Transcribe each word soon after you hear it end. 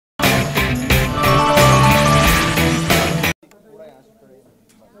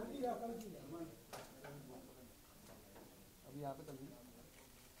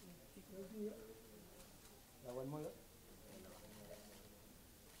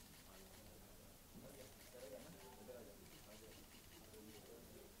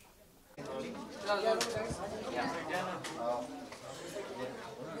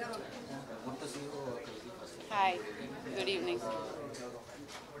Hi, good evening.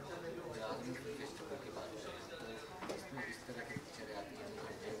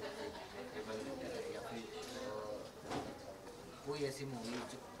 कोई ऐसी movie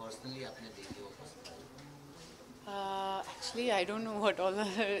जो पर्सनली आपने देखी हो पसंद आई? Actually, I don't know what all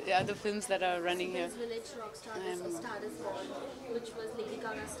the other films that are running here. Women's Village Rockstar is A Um, Star is Born, which was Lady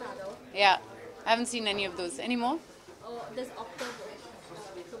Gaga's starrer. yeah, I haven't seen any of those anymore. This October.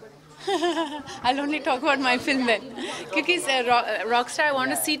 October. I'll only talk about my film then. Because Rockstar I want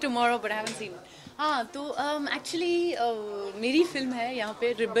to see tomorrow, but I haven't seen. हाँ तो actually मेरी film है यहाँ पे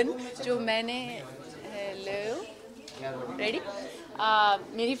ribbon जो मैंने hello ready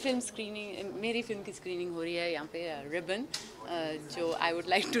मेरी film की स्क्रीनिंग हो रही है यहाँ पे रिबन जो आई वुड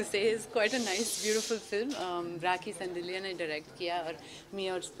लाइक टू से is quite a nice beautiful film राखी संडिलिया ने डायरेक्ट किया और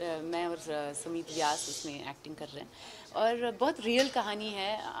मैं और समीत व्यास उसमें एक्टिंग कर रहे हैं और बहुत रियल कहानी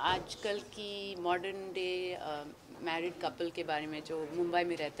है आजकल की मॉडर्न डे मैरिड कपल के बारे में जो मुंबई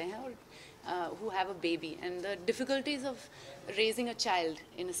में रहते हैं और who have a baby and the difficulties of raising a child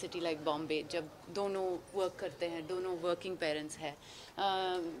in a city like Bombay जब दोनों work करते हैं दोनों working parents हैं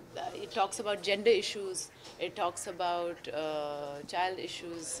it talks about gender issues it talks about child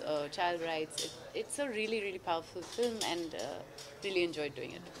issues child rights it's a really powerful film and really enjoyed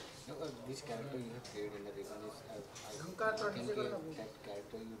doing it. Which character you have played in the Ribbon is can be that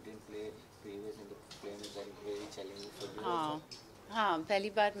character you didn't play previous in the film is like very challenging for you also. हाँ पहली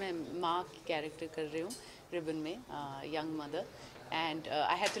बार मैं माँ की character कर रही हूँ ribbon में young mother and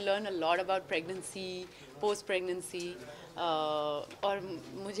I had to learn a lot about pregnancy post pregnancy और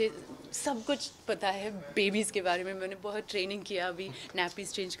मुझे सब कुछ पता है बेबीज़ के बारे में मैंने बहुत ट्रेनिंग किया अभी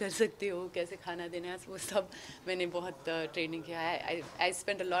नैपीज़ चेंज कर सकते हो कैसे खाना देना है वो सब मैंने बहुत ट्रेनिंग किया है I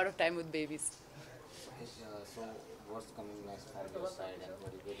spend a lot of time with babies. So what's coming next from your side and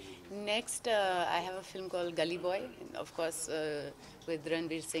what will you Next, I have a film called Gully Boy, of course, with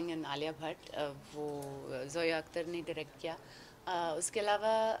Ranveer Singh and Alia Bhatt. वो जोया अख्तर ने direct किया. उसके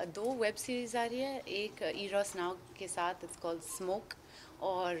अलावा दो web series आ रही है एक Eros now के साथ इट्स कॉल्ड स्मोक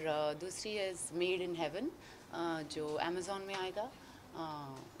और दूसरी इज़ मेड इन हेवन जो अमेज़ॉन में आएगा.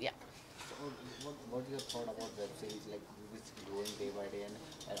 या what your thought about web series like which growing day by day and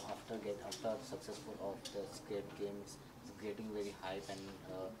after successful of the Squid Games it's getting very hype and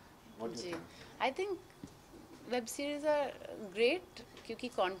what do you ji think? I think web series are great क्योंकि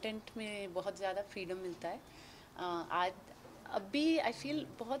content में बहुत ज़्यादा freedom मिलता है. आज अभी I feel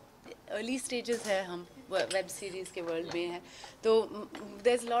बहुत early stages है हम वेब सीरीज़ के वर्ल्ड में हैं तो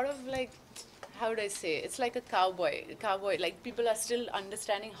there is lot of like how would I say it's like a cowboy like people are still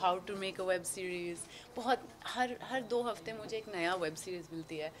understanding how to make a web series बहुत हर 2 हफ्ते मुझे एक नया वेब सीरीज़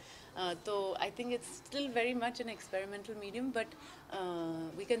मिलती है तो I think it's still very much an experimental medium but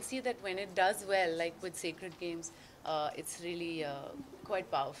we can see that when it does well like with Sacred Games it's really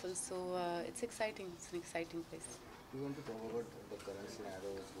quite powerful so it's exciting it's an exciting place. You want to talk about the current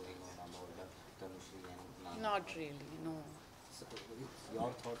scenario is going on about the Tanushree and Nana? Not really, no. So,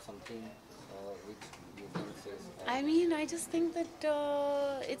 your thought something which you can say? I mean, I just think that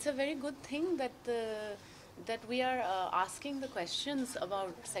it's a very good thing that we are asking the questions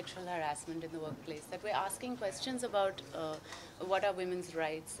about sexual harassment in the workplace. That we're asking questions about what are women's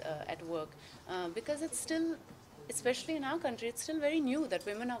rights at work, because it's still, especially in our country, it's still very new that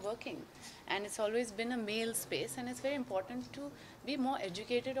women are working, and it's always been a male space, and it's very important to be more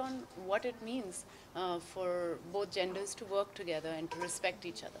educated on what it means for both genders to work together and to respect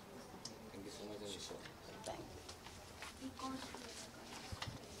each other. Thank you so much, Anisha. Thank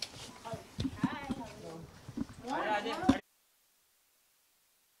you.